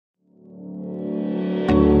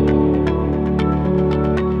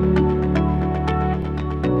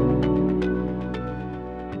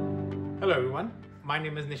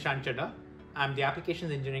name is Nishant Chadha. I'm the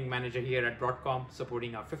Applications Engineering Manager here at Broadcom,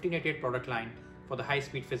 supporting our 1588 product line for the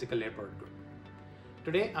high-speed physical layer product group.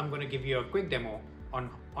 Today, I'm going to give you a quick demo on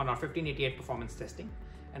our 1588 performance testing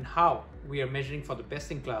and how we are measuring for the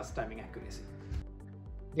best-in-class timing accuracy.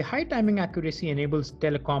 The high timing accuracy enables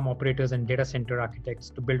telecom operators and data center architects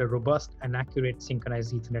to build a robust and accurate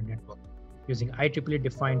synchronized Ethernet network using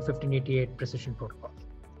IEEE-defined 1588 precision protocol.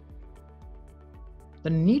 The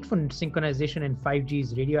need for synchronization in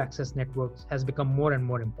 5G's radio access networks has become more and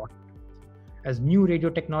more important as new radio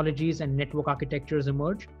technologies and network architectures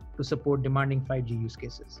emerge to support demanding 5G use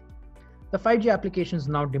cases. The 5G applications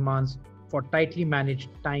now demands for tightly managed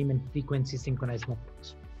time and frequency synchronized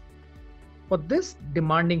networks. For this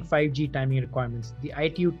demanding 5G timing requirements, the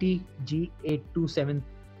ITU-T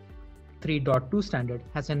G8273.2 standard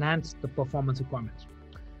has enhanced the performance requirements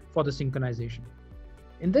for the synchronization.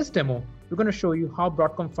 In this demo, we're going to show you how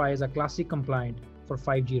Broadcom PHYs are Class C compliant for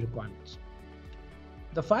 5G requirements.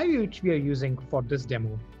 The PHY which we are using for this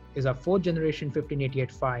demo is our 4th generation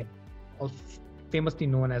 1588 PHY, also famously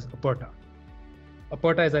known as Aperta.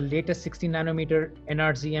 Aperta is our latest 16 nanometer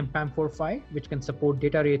NRZ PAM4 PHY, which can support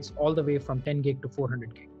data rates all the way from 10 gig to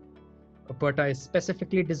 400 gig. Aperta is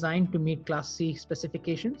specifically designed to meet Class C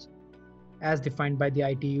specifications as defined by the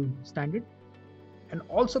ITU standard, and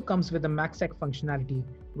also comes with a MaxSec functionality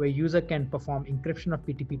where user can perform encryption of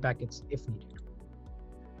PTP packets if needed.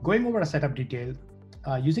 Going over a setup detail,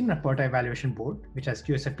 using an Aperta evaluation board, which has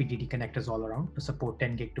QSFP-DD connectors all around to support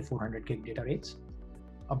 10 gig to 400 gig data rates,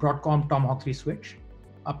 a Broadcom Tomahawk 3 switch,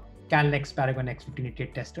 a CalNex Paragon X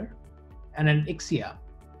 1588 tester, and an Ixia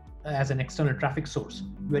as an external traffic source,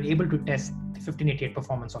 we are able to test the 1588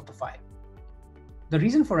 performance of the PHY. The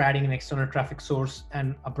reason for adding an external traffic source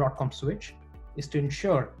and a Broadcom switch is to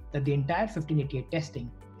ensure that the entire 1588 testing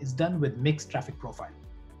is done with mixed traffic profile,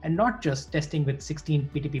 and not just testing with 16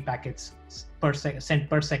 PTP packets sent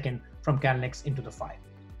per second from CalNex into the PHY.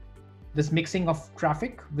 This mixing of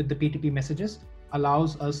traffic with the PTP messages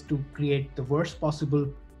allows us to create the worst possible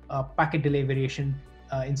packet delay variation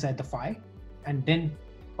inside the PHY, and then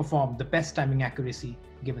perform the best timing accuracy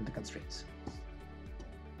given the constraints.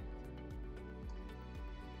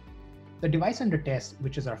 The device under test,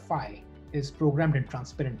 which is our PHY, is programmed in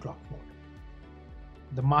transparent clock mode.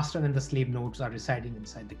 The master and the slave nodes are residing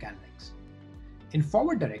inside the CalNex. In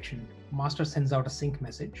forward direction, master sends out a sync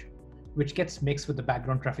message, which gets mixed with the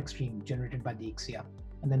background traffic stream generated by the Ixia,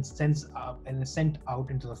 and then sent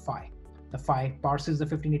out into the PHY. The PHY parses the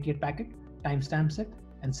 1588 packet, timestamps it,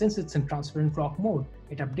 and since it's in transparent clock mode,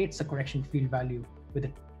 it updates the correction field value with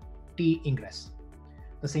a T ingress.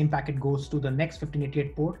 The same packet goes to the next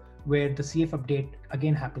 1588 port, where the CF update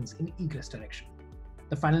again happens in egress direction.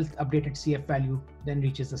 The final updated CF value then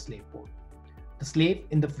reaches the slave port. The slave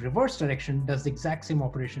in the reverse direction does the exact same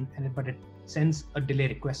operation, but it sends a delay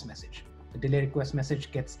request message. The delay request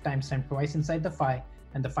message gets timestamped twice inside the PHY,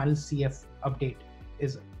 and the final CF update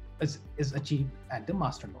is achieved at the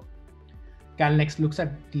master node. CalNex looks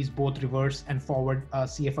at these both reverse and forward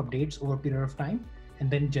CF updates over a period of time,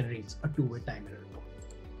 and then generates a two-way time error report.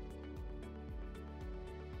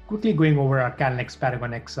 Quickly going over our CalNex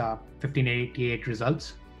Paragon X 1588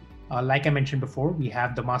 results. Like I mentioned before, we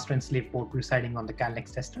have the master and slave port residing on the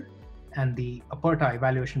CalNex tester, and the Aperta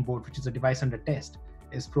evaluation board, which is a device under test,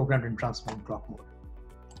 is programmed in transparent clock mode.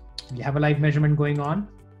 We have a live measurement going on.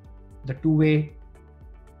 The two-way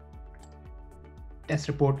test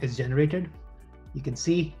report is generated. You can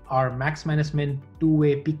see our max minus min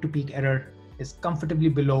two-way peak-to-peak error is comfortably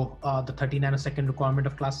below the 30 nanosecond requirement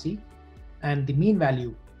of Class C, and the mean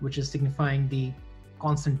value, which is signifying the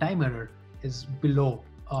constant time error, is below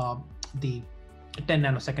the 10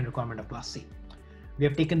 nanosecond requirement of Class C. We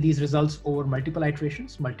have taken these results over multiple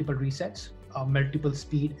iterations, multiple resets, multiple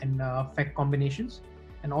speed and FEC combinations,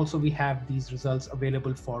 and also we have these results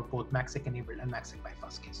available for both MaxSec enabled and MaxSec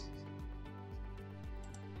bypass cases.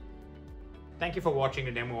 Thank you for watching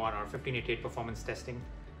the demo on our 1588 performance testing.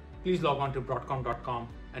 Please log on to broadcom.com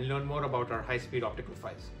and learn more about our high-speed optical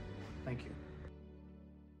PHYs. Thank you.